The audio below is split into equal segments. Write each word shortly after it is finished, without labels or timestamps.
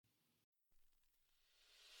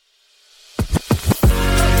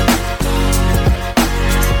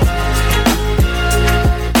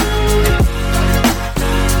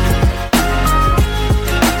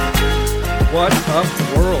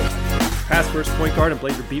First Point Guard and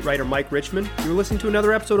Blazer beat writer Mike Richmond. You're listening to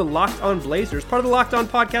another episode of Locked On Blazers, part of the Locked On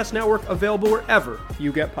Podcast Network, available wherever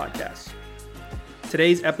you get podcasts.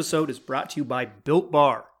 Today's episode is brought to you by Built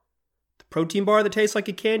Bar, the protein bar that tastes like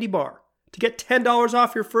a candy bar. To get $10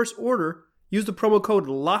 off your first order, use the promo code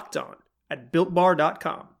LOCKEDON at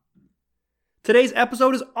BuiltBar.com. Today's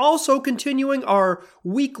episode is also continuing our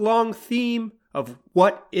week-long theme of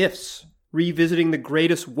what ifs, revisiting the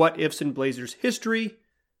greatest what ifs in Blazers history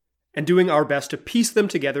and doing our best to piece them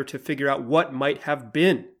together to figure out what might have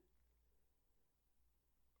been.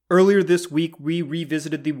 Earlier this week, we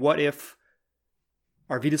revisited the what if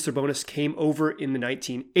Arvydas Sabonis came over in the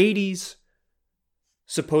 1980s,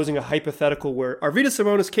 supposing a hypothetical where Arvydas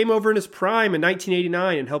Sabonis came over in his prime in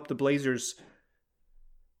 1989 and helped the Blazers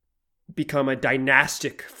become a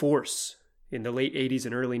dynastic force in the late 80s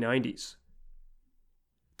and early 90s.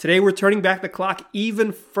 Today we're turning back the clock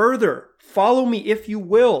even further. Follow me, if you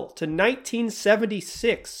will, to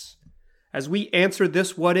 1976 as we answer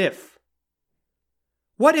this what if.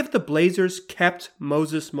 What if the Blazers kept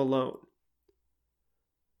Moses Malone?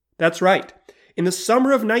 That's right. In the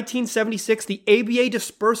summer of 1976, the ABA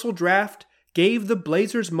dispersal draft gave the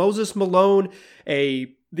Blazers Moses Malone,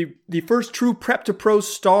 the first true prep-to-pro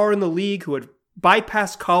star in the league who had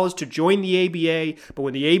bypassed college to join the ABA. But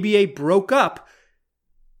when the ABA broke up,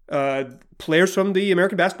 players from the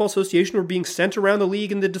American Basketball Association were being sent around the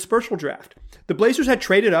league in the dispersal draft. The Blazers had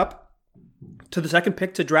traded up to the second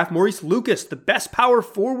pick to draft Maurice Lucas, the best power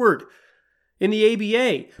forward in the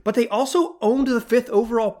ABA. But they also owned the 5th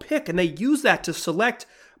overall pick, and they used that to select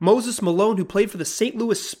Moses Malone, who played for the St.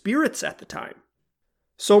 Louis Spirits at the time.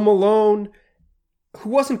 So Malone, who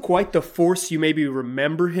wasn't quite the force you maybe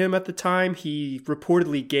remember him at the time, he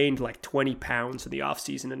reportedly gained like 20 pounds in the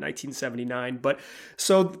offseason in 1979. But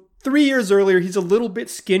so 3 years earlier, he's a little bit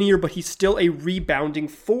skinnier, but he's still a rebounding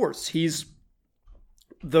force. He's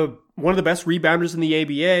one of the best rebounders in the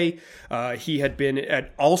ABA. He had been an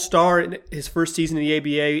all-star in his first season in the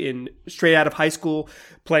ABA straight out of high school,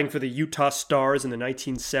 playing for the Utah Stars in the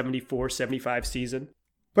 1974-75 season.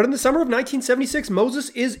 But in the summer of 1976, Moses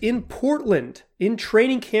is in Portland in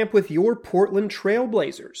training camp with your Portland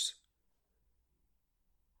Trailblazers.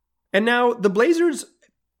 And now the Blazers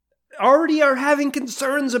already are having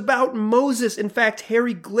concerns about Moses. In fact,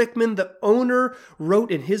 Harry Glickman, the owner, wrote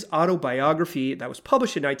in his autobiography that was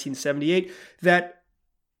published in 1978 that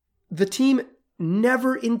the team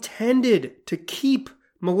never intended to keep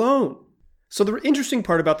Malone. So the interesting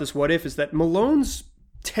part about this what if is that Malone's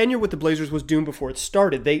tenure with the Blazers was doomed before it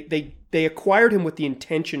started. They acquired him with the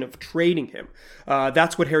intention of trading him.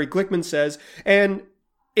 That's what Harry Glickman says. And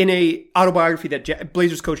in a autobiography that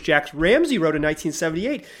Blazers coach Jack Ramsey wrote in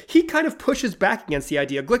 1978, he kind of pushes back against the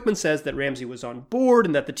idea. Glickman says that Ramsey was on board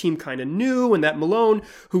and that the team kind of knew, and that Malone,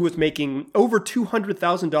 who was making over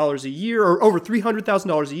 $200,000 a year or over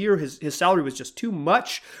 $300,000 a year, his salary was just too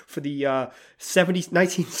much for the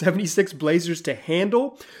 1976 Blazers to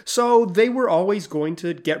handle. So they were always going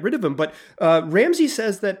to get rid of him. But Ramsey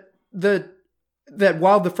says that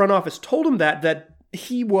while the front office told him that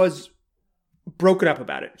he was broken up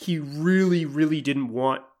about it. He really, really didn't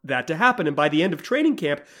want that to happen. And by the end of training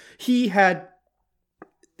camp, he and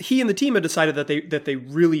the team had decided that they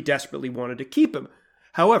really desperately wanted to keep him.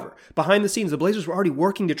 However, behind the scenes, the Blazers were already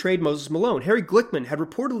working to trade Moses Malone. Harry Glickman had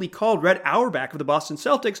reportedly called Red Auerbach of the Boston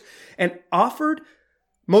Celtics and offered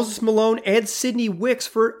Moses Malone and Sidney Wicks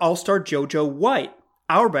for All-Star JoJo White.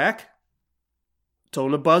 Auerbach told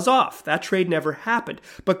him to buzz off. That trade never happened,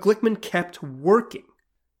 but Glickman kept working.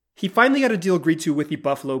 He finally got a deal agreed to with the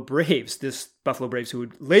Buffalo Braves. This Buffalo Braves, who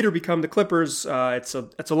would later become the Clippers. It's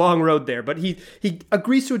a long road there, but he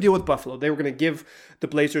agrees to a deal with Buffalo. They were going to give the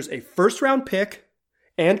Blazers a first-round pick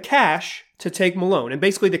and cash to take Malone. And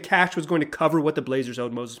basically the cash was going to cover what the Blazers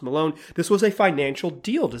owed Moses Malone. This was a financial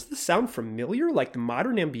deal. Does this sound familiar, like the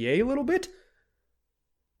modern NBA a little bit?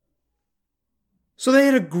 So they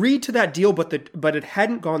had agreed to that deal, but it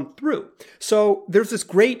hadn't gone through. So there's this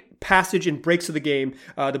great passage in Breaks of the Game,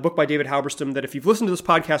 the book by David Halberstam, that if you've listened to this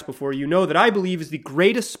podcast before, you know that I believe is the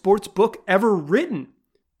greatest sports book ever written.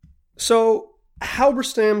 So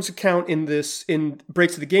Halberstam's account in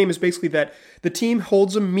Breaks of the Game is basically that the team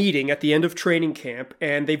holds a meeting at the end of training camp,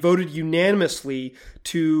 and they voted unanimously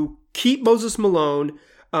to keep Moses Malone,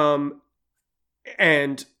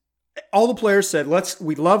 and all the players said,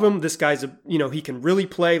 we love him. This guy's he can really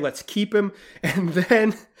play. Let's keep him. And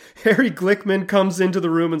then Harry Glickman comes into the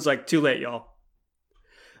room and's like, too late, y'all.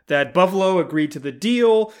 That Buffalo agreed to the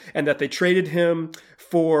deal and that they traded him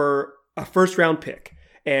for a first round pick.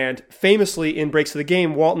 And famously in Breaks of the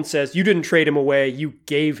Game, Walton says, you didn't trade him away. You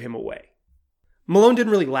gave him away. Malone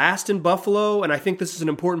didn't really last in Buffalo, and I think this is an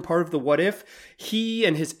important part of the what if. He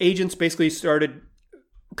and his agents basically started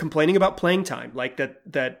complaining about playing time, like that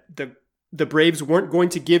the Braves weren't going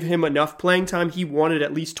to give him enough playing time. He wanted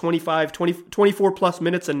at least 24 plus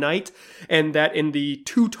minutes a night, and that in the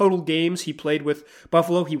 2 total games he played with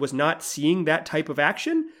Buffalo, he was not seeing that type of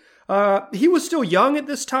action. He was still young at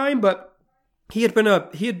this time, but he had been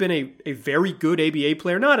a very good ABA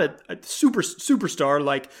player, not a superstar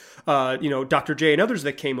like Dr. J and others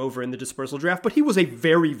that came over in the dispersal draft, but he was a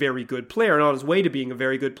very, very good player and on his way to being a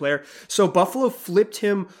very good player. So Buffalo flipped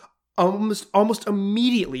him almost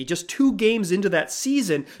immediately, just 2 games into that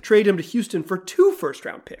season, traded him to Houston for 2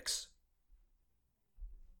 first-round picks.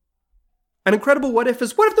 An incredible what if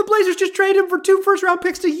is, what if the Blazers just traded him for 2 first-round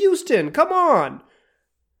picks to Houston? Come on!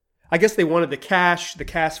 I guess they wanted the cash. The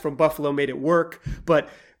cash from Buffalo made it work, but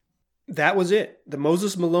that was it. The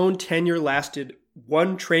Moses Malone tenure lasted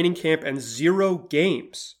 1 training camp and 0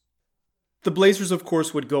 games. The Blazers, of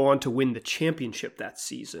course, would go on to win the championship that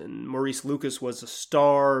season. Maurice Lucas was a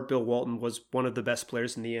star. Bill Walton was one of the best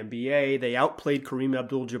players in the NBA. They outplayed Kareem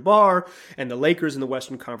Abdul-Jabbar and the Lakers in the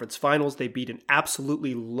Western Conference Finals. They beat an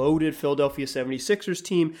absolutely loaded Philadelphia 76ers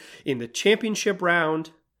team in the championship round.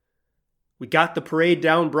 We got the parade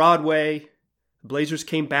down Broadway. The Blazers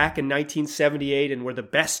came back in 1978 and were the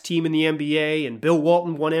best team in the NBA, and Bill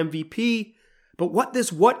Walton won MVP. But what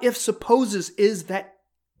this what if supposes is that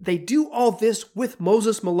they do all this with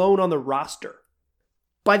Moses Malone on the roster.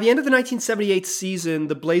 By the end of the 1978 season,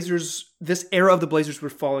 this era of the Blazers were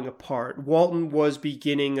falling apart. Walton was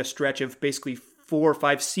beginning a stretch of basically 4 or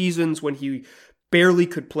 5 seasons when he barely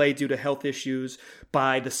could play due to health issues.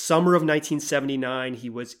 By the summer of 1979, he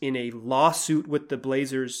was in a lawsuit with the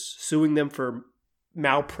Blazers, suing them for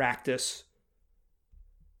malpractice.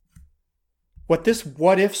 What this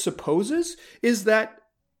what if supposes is that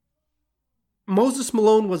Moses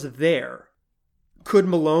Malone was there. Could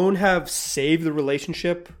Malone have saved the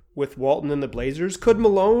relationship with Walton and the Blazers? Could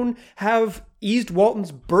Malone have eased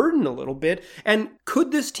Walton's burden a little bit? And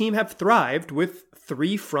could this team have thrived with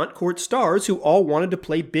 3 front court stars who all wanted to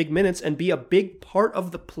play big minutes and be a big part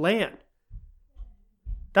of the plan?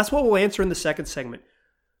 That's what we'll answer in the second segment.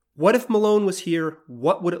 What if Malone was here?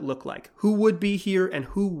 What would it look like? Who would be here and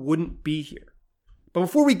who wouldn't be here? But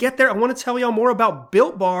before we get there, I want to tell y'all more about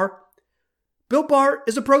Built Bar. Built Bar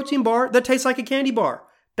is a protein bar that tastes like a candy bar.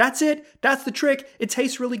 That's it. That's the trick. It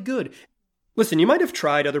tastes really good. Listen, you might have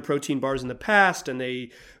tried other protein bars in the past and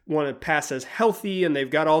they want to pass as healthy and they've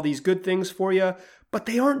got all these good things for you, but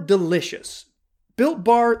they aren't delicious. Built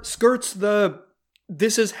Bar skirts the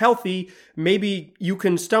this is healthy, maybe you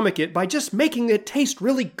can stomach it by just making it taste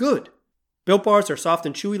really good. Built Bars are soft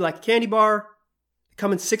and chewy like a candy bar. They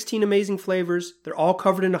come in 16 amazing flavors. They're all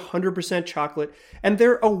covered in 100% chocolate, and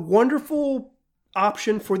they're a wonderful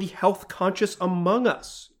option for the health conscious among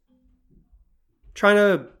us. Trying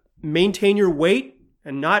to maintain your weight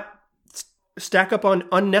and not stack up on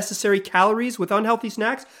unnecessary calories with unhealthy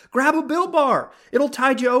snacks? Grab a Built Bar. It'll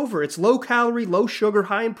tide you over. It's low calorie, low sugar,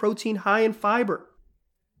 high in protein, high in fiber.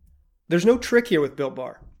 There's no trick here with Built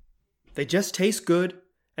Bar. They just taste good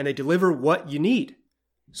and they deliver what you need.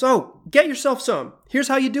 So get yourself some. Here's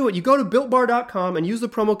how you do it. You go to BuiltBar.com and use the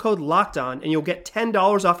promo code LOCKEDON and you'll get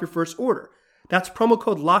 $10 off your first order. That's promo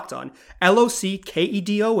code LOCKEDON,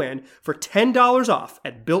 LOCKEDON, for $10 off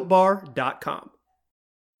at BuiltBar.com.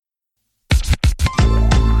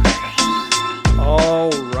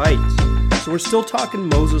 All right. So we're still talking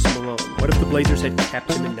Moses Malone. What if the Blazers had kept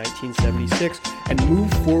him in 1976 and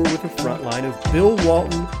moved forward with a front line of Bill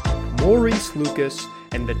Walton, Maurice Lucas,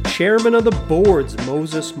 and the chairman of the boards,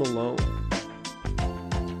 Moses Malone?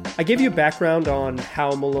 I gave you a background on how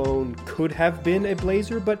Malone could have been a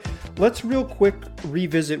Blazer, but let's real quick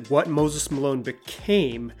revisit what Moses Malone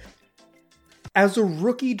became. As a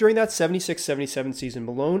rookie during that 76-77 season,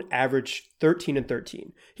 Malone averaged 13 and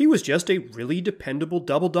 13. He was just a really dependable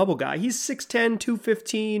double-double guy. He's 6'10",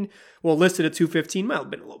 215, well, listed at 215, might have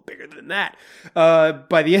been a little bigger than that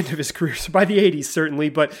by the end of his career, so by the 80s certainly,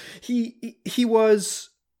 but he was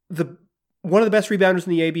one of the best rebounders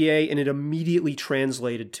in the ABA, and it immediately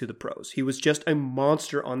translated to the pros. He was just a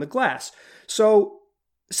monster on the glass. So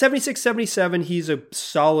 76-77, he's a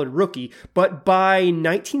solid rookie, but by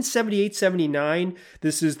 1978-79,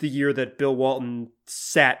 this is the year that Bill Walton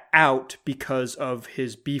sat out because of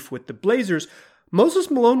his beef with the Blazers, Moses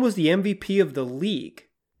Malone was the MVP of the league.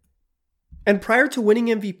 And prior to winning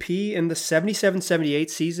MVP in the 77-78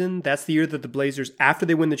 season, that's the year that the Blazers, after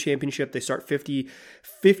they win the championship, they start 50-10,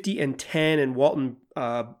 and Walton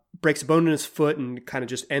breaks a bone in his foot and kind of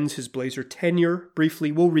just ends his Blazer tenure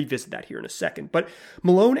briefly. We'll revisit that here in a second. But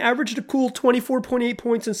Malone averaged a cool 24.8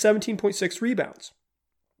 points and 17.6 rebounds.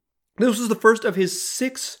 This was the first of his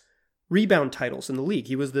 6 rebound titles in the league.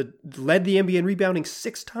 He led the NBA in rebounding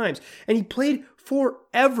 6 times, and he played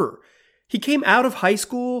forever. He came out of high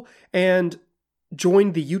school and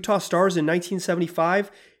joined the Utah Stars in 1975.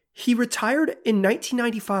 He retired in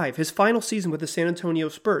 1995, his final season with the San Antonio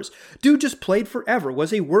Spurs. Dude just played forever,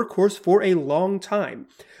 was a workhorse for a long time.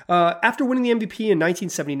 After winning the MVP in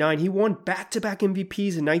 1979, he won back-to-back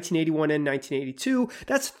MVPs in 1981 and 1982.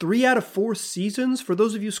 That's 3 out of 4 seasons for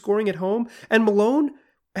those of you scoring at home. And Malone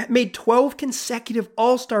made 12 consecutive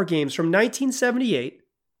All-Star games from 1978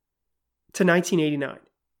 to 1989.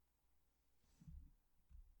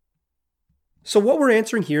 So what we're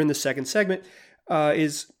answering here in the second segment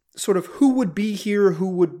is sort of who would be here,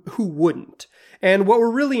 who wouldn't. And what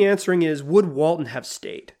we're really answering is, would Walton have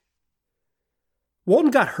stayed?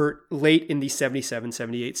 Walton got hurt late in the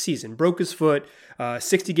 77-78 season, broke his foot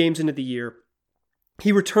 60 games into the year.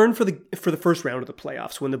 He returned for the first round of the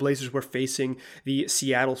playoffs when the Blazers were facing the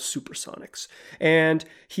Seattle Supersonics. And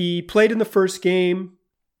he played in the first game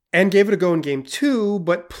and gave it a go in game 2,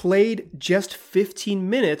 but played just 15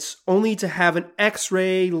 minutes, only to have an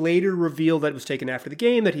x-ray later reveal that was taken after the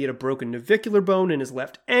game that he had a broken navicular bone in his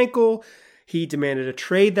left ankle. He demanded a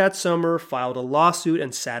trade that summer, filed a lawsuit,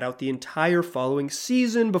 and sat out the entire following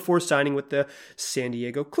season before signing with the San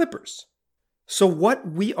Diego Clippers. So what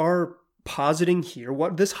we are positing here,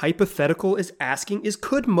 what this hypothetical is asking is,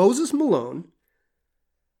 could Moses Malone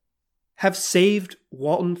have saved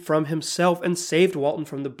Walton from himself and saved Walton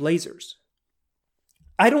from the Blazers?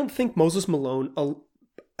 I don't think Moses Malone,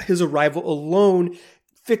 his arrival alone,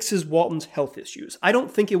 fixes Walton's health issues. I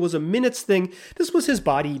don't think it was a minutes thing. This was his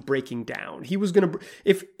body breaking down. He was going to,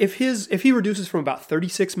 if he reduces from about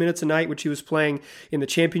 36 minutes a night, which he was playing in the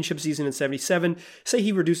championship season in 77, say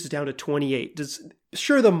he reduces down to 28.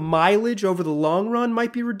 Sure, the mileage over the long run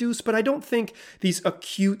might be reduced, but I don't think these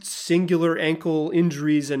acute singular ankle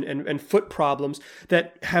injuries and foot problems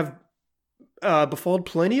that have befallen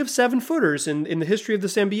plenty of 7-footers in the history of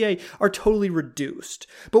this NBA are totally reduced.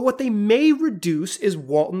 But what they may reduce is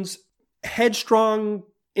Walton's headstrong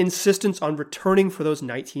insistence on returning for those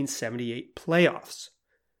 1978 playoffs.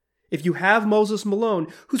 If you have Moses Malone,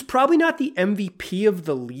 who's probably not the MVP of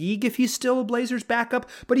the league if he's still a Blazers backup,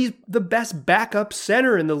 but he's the best backup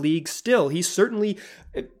center in the league still. He certainly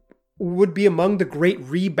would be among the great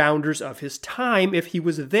rebounders of his time if he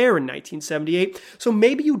was there in 1978. So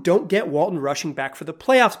maybe you don't get Walton rushing back for the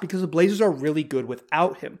playoffs because the Blazers are really good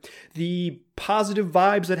without him. The positive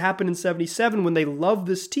vibes that happened in 77 when they loved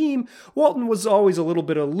this team, Walton was always a little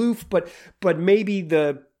bit aloof, but maybe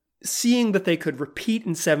the seeing that they could repeat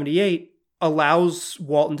in 78 allows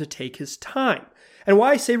Walton to take his time. And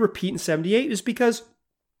why I say repeat in 78 is because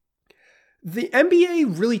the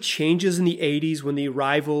NBA really changes in the 80s when the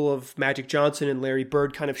arrival of Magic Johnson and Larry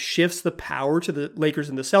Bird kind of shifts the power to the Lakers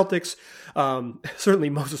and the Celtics. Certainly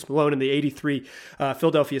Moses Malone and the 83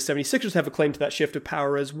 Philadelphia 76ers have a claim to that shift of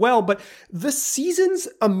power as well. But the seasons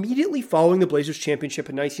immediately following the Blazers championship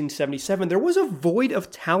in 1977, there was a void of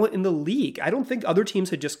talent in the league. I don't think other teams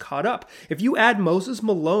had just caught up. If you add Moses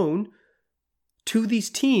Malone to these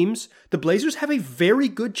teams, the Blazers have a very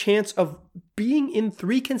good chance of being in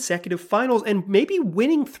 3 consecutive finals and maybe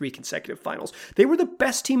winning 3 consecutive finals. They were the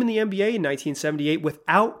best team in the NBA in 1978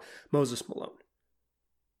 without Moses Malone.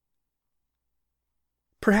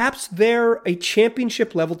 Perhaps they're a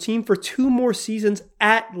championship level team for 2 more seasons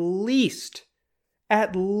at least.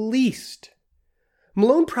 At least.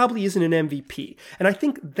 Malone probably isn't an MVP, and I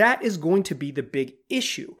think that is going to be the big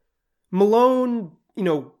issue. Malone,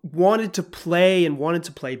 wanted to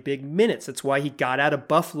play big minutes. That's why he got out of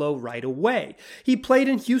Buffalo right away. He played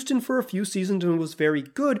in Houston for a few seasons and was very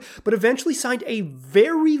good, but eventually signed a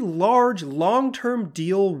very large long-term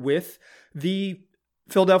deal with the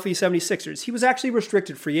Philadelphia 76ers. He was actually a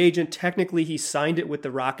restricted free agent. Technically, he signed it with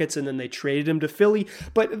the Rockets and then they traded him to Philly,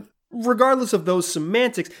 but regardless of those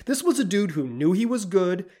semantics, this was a dude who knew he was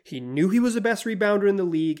good. He knew he was the best rebounder in the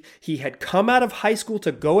league. He had come out of high school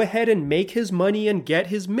to go ahead and make his money and get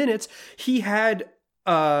his minutes. He had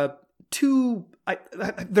 2,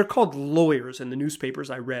 they're called lawyers in the newspapers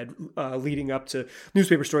I read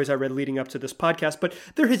newspaper stories I read leading up to this podcast, but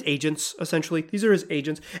they're his agents, essentially. These are his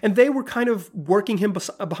agents, and they were kind of working him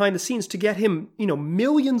behind the scenes to get him,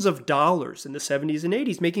 millions of dollars in the 70s and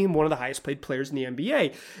 80s, making him one of the highest paid players in the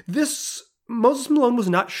NBA. This Moses Malone was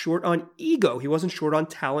not short on ego. He wasn't short on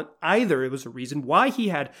talent either. It was a reason why he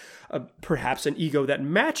had perhaps an ego that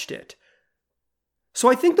matched it. So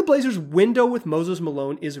I think the Blazers' window with Moses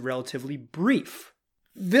Malone is relatively brief.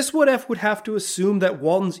 This what if would have to assume that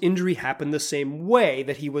Walton's injury happened the same way,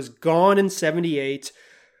 that he was gone in 78,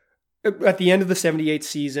 at the end of the 78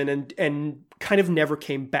 season, and kind of never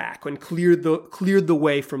came back and cleared the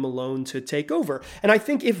way for Malone to take over. And I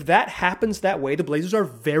think if that happens that way, the Blazers are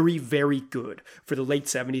very, very good for the late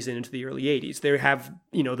 70s and into the early 80s. They have,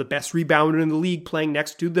 the best rebounder in the league playing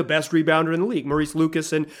next to the best rebounder in the league. Maurice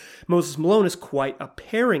Lucas and Moses Malone is quite a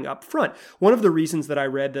pairing up front. One of the reasons that I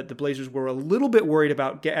read that the Blazers were a little bit worried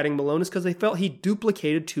about adding Malone is because they felt he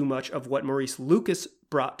duplicated too much of what Maurice Lucas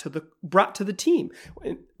brought to the team.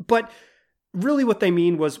 But really what they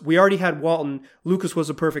mean was we already had Walton, Lucas was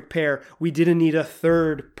a perfect pair, we didn't need a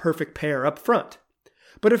third perfect pair up front.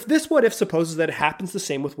 But if this what if supposes that it happens the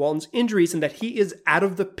same with Walton's injuries and that he is out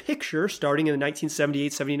of the picture starting in the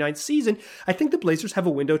 1978-79 season, I think the Blazers have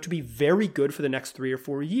a window to be very good for the next 3 or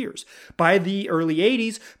 4 years. By the early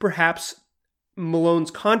 80s, perhaps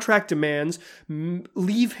Malone's contract demands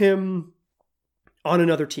leave him on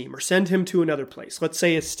another team or send him to another place. Let's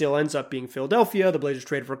say it still ends up being Philadelphia, the Blazers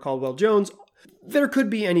traded for Caldwell Jones. There could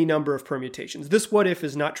be any number of permutations. This what if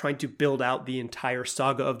is not trying to build out the entire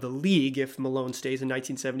saga of the league if Malone stays in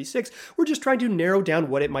 1976. We're just trying to narrow down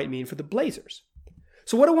what it might mean for the Blazers.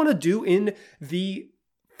 So what I want to do in the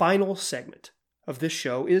final segment of this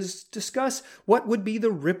show is discuss what would be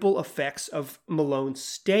the ripple effects of Malone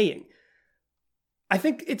staying. I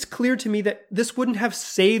think it's clear to me that this wouldn't have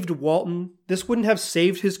saved Walton. This wouldn't have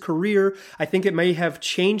saved his career. I think it may have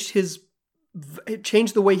changed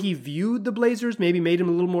the way he viewed the Blazers, maybe made him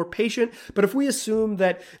a little more patient. But if we assume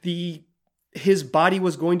that his body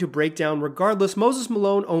was going to break down regardless, Moses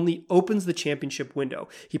Malone only opens the championship window.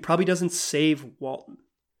 He probably doesn't save Walton.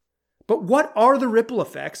 But what are the ripple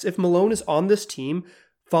effects if Malone is on this team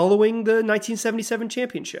following the 1977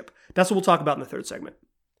 championship? That's what we'll talk about in the third segment.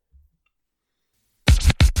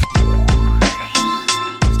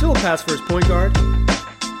 Still a pass first point guard.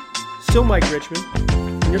 Still Mike Richmond.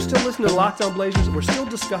 And you're still listening to Locked On Blazers. And we're still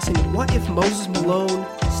discussing what if Moses Malone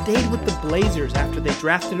stayed with the Blazers after they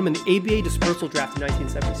drafted him in the ABA dispersal draft in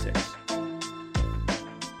 1976.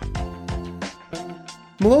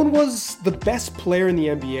 Malone was the best player in the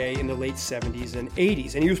NBA in the late 70s and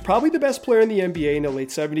 80s. And he was probably the best player in the NBA in the late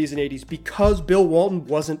 70s and 80s because Bill Walton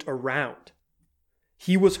wasn't around.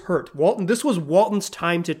 He was hurt. This was Walton's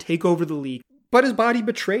time to take over the league. But his body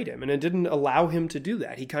betrayed him, and it didn't allow him to do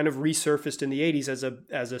that. He kind of resurfaced in the 80s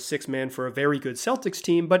as a sixth man for a very good Celtics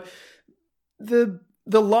team, but the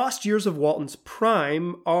lost years of Walton's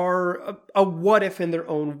prime are a what if in their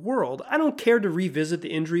own world. I don't care to revisit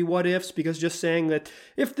the injury what ifs, because just saying that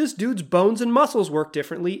if this dude's bones and muscles work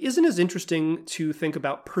differently isn't as interesting to think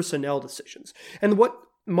about personnel decisions. And what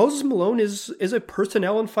Moses Malone is a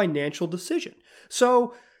personnel and financial decision.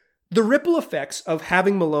 So the ripple effects of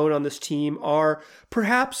having Malone on this team are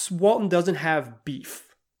perhaps Walton doesn't have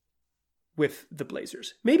beef with the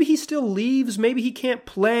Blazers. Maybe he still leaves, maybe he can't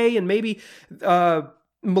play, and maybe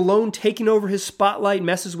Malone taking over his spotlight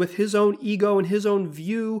messes with his own ego and his own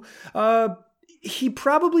view. He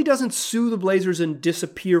probably doesn't sue the Blazers and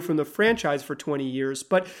disappear from the franchise for 20 years,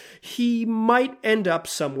 but he might end up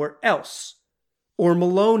somewhere else. Or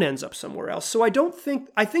Malone ends up somewhere else. So I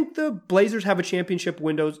think the Blazers have a championship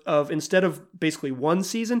window of, instead of basically one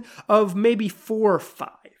season, of maybe 4 or 5.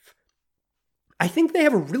 I think they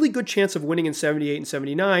have a really good chance of winning in 78 and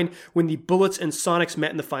 79 when the Bullets and Sonics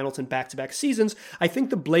met in the finals in back-to-back seasons. I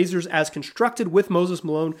think the Blazers, as constructed with Moses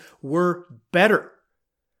Malone, were better.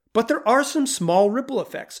 But there are some small ripple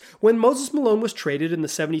effects. When Moses Malone was traded in the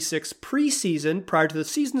 76 preseason, prior to the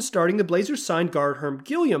season starting, the Blazers signed guard Herm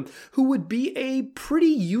Gilliam, who would be a pretty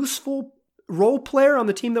useful role player on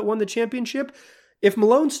the team that won the championship. If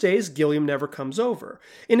Malone stays, Gilliam never comes over.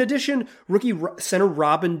 In addition, rookie center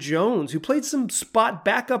Robin Jones, who played some spot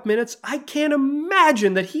backup minutes, I can't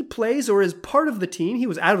imagine that he plays or is part of the team. He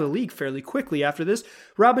was out of the league fairly quickly after this.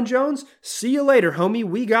 Robin Jones, see you later, homie.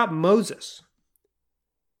 We got Moses.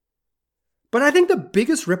 But I think the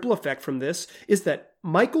biggest ripple effect from this is that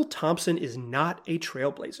Michael Thompson is not a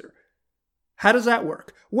Trailblazer. How does that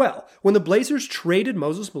work? Well, when the Blazers traded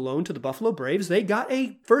Moses Malone to the Buffalo Braves, they got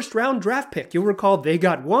a first-round draft pick. You'll recall they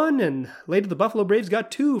got 1, and later the Buffalo Braves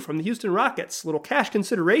got 2 from the Houston Rockets. Little cash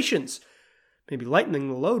considerations. Maybe lightening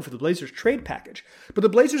the load for the Blazers trade package. But the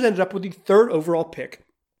Blazers ended up with the 3rd overall pick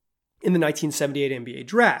in the 1978 NBA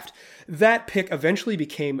draft. That pick eventually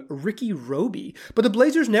became Ricky Roby, but the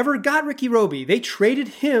Blazers never got Ricky Roby. They traded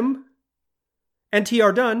him and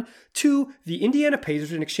T.R. Dunn to the Indiana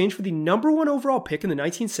Pacers in exchange for the number 1 overall pick in the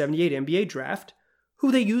 1978 NBA draft,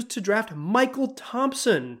 who they used to draft Michael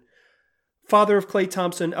Thompson, father of Klay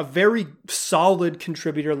Thompson, a very solid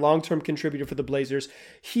contributor, long-term contributor for the Blazers.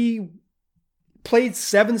 He played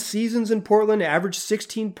 7 seasons in Portland, averaged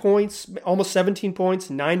 16 points, almost 17 points,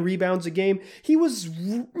 9 rebounds a game. He was,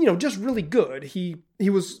 just really good. He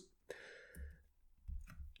was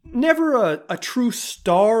never a true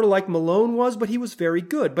star like Malone was, but he was very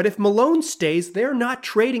good. But if Malone stays, they're not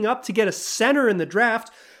trading up to get a center in the draft.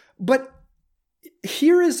 But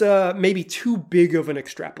here is maybe too big of an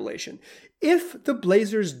extrapolation. If the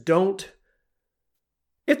Blazers go into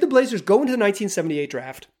the 1978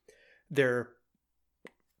 draft, they're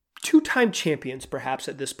 2-time champions perhaps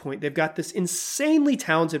at this point. They've got this insanely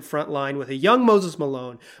talented front line with a young Moses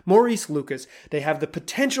Malone, Maurice Lucas. They have the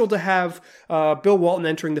potential to have Bill Walton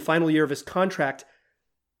entering the final year of his contract.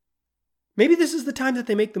 Maybe this is the time that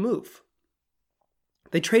they make the move.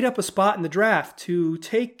 They trade up a spot in the draft to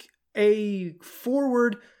take a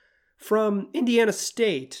forward from Indiana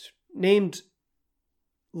State named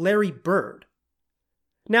Larry Bird.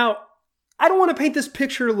 Now, I don't want to paint this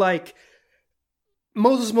picture like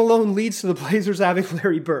Moses Malone leads to the Blazers having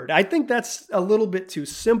Larry Bird. I think that's a little bit too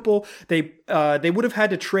simple. They would have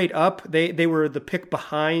had to trade up. They were the pick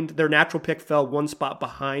behind. Their natural pick fell 1 spot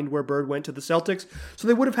behind where Bird went to the Celtics. So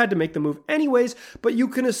they would have had to make the move anyways, but you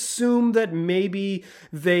can assume that maybe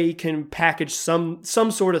they can package some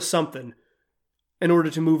sort of something in order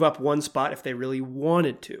to move up 1 spot if they really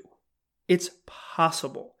wanted to. It's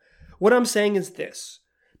possible. What I'm saying is this.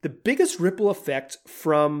 The biggest ripple effect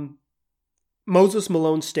from Moses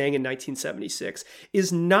Malone staying in 1976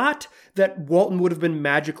 is not that Walton would have been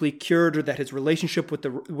magically cured or that his relationship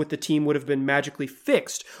with the team would have been magically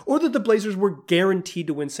fixed or that the Blazers were guaranteed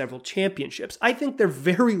to win several championships. I think they're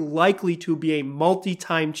very likely to be a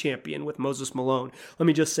multi-time champion with Moses Malone. Let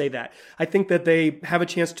me just say that. I think that they have a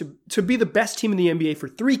chance to be the best team in the NBA for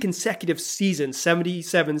 3 consecutive seasons,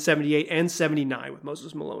 77, 78, and 79 with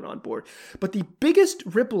Moses Malone on board. But the biggest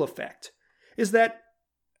ripple effect is that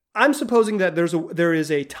I'm supposing that there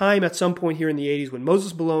is a time at some point here in the 80s when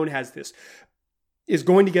Moses Malone is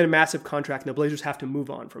going to get a massive contract and the Blazers have to move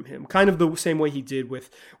on from him, kind of the same way he did with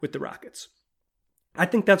the Rockets. I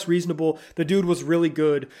think that's reasonable. The dude was really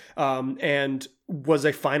good and was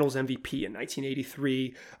a Finals MVP in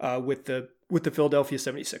 1983 with the Philadelphia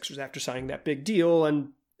 76ers after signing that big deal and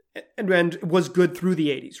was good through the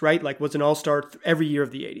 80s, right? Like was an all-star every year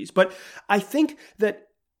of the 80s. But I think that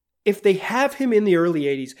if they have him in the early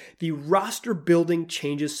 80s, the roster building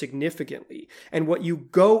changes significantly. And what you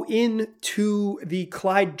go into the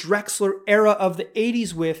Clyde Drexler era of the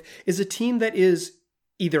 80s with is a team that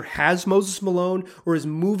either has Moses Malone or is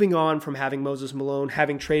moving on from having Moses Malone,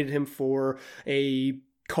 having traded him for a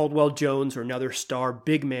Caldwell Jones or another star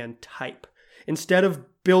big man type. Instead of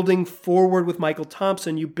building forward with Michael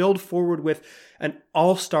Thompson, you build forward with an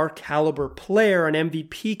all-star caliber player, an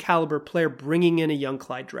MVP caliber player, bringing in a young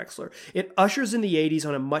Clyde Drexler. It ushers in the 80s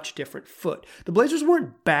on a much different foot. The Blazers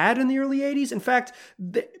weren't bad in the early 80s. In fact,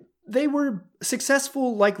 they were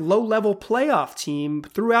successful, like low-level playoff team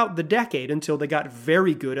throughout the decade until they got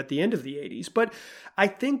very good at the end of the 80s. But I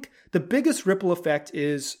think the biggest ripple effect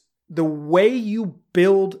is the way you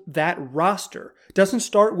build that roster doesn't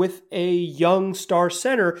start with a young star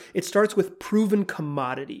center. It starts with proven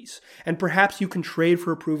commodities. And perhaps you can trade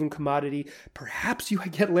for a proven commodity. Perhaps you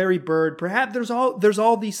get Larry Bird. Perhaps there's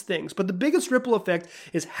all these things. But the biggest ripple effect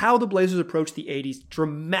is how the Blazers approach the 80s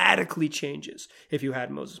dramatically changes if you had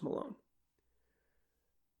Moses Malone.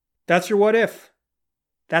 That's your what if.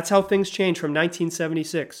 That's how things change from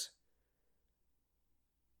 1976.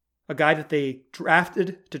 A guy that they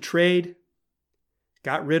drafted to trade,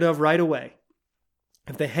 got rid of right away.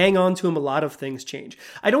 If they hang on to him, a lot of things change.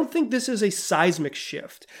 I don't think this is a seismic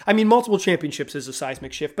shift. I mean, multiple championships is a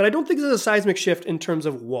seismic shift, but I don't think this is a seismic shift in terms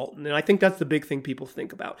of Walton. And I think that's the big thing people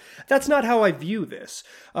think about. That's not how I view this.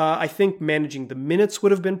 I think managing the minutes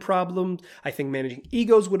would have been a problem. I think managing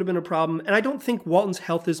egos would have been a problem. And I don't think Walton's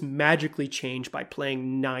health is magically changed by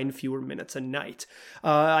playing 9 fewer minutes a night.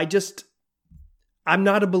 I'm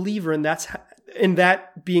not a believer in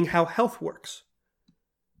that being how health works.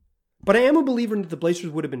 But I am a believer in that the Blazers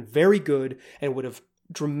would have been very good and would have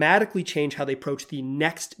dramatically changed how they approach the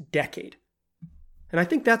next decade. And I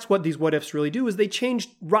think that's what these what ifs really do, is they change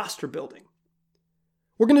roster building.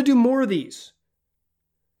 We're going to do more of these.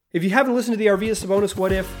 If you haven't listened to the Arvydas Sabonis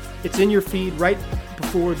what if, it's in your feed right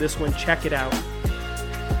before this one. Check it out.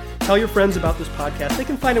 Tell your friends about this podcast. They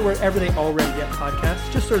can find it wherever they already get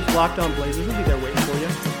podcasts. Just search Locked On Blazers. We'll be there waiting for you.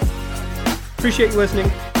 Appreciate you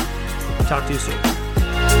listening. Talk to you soon.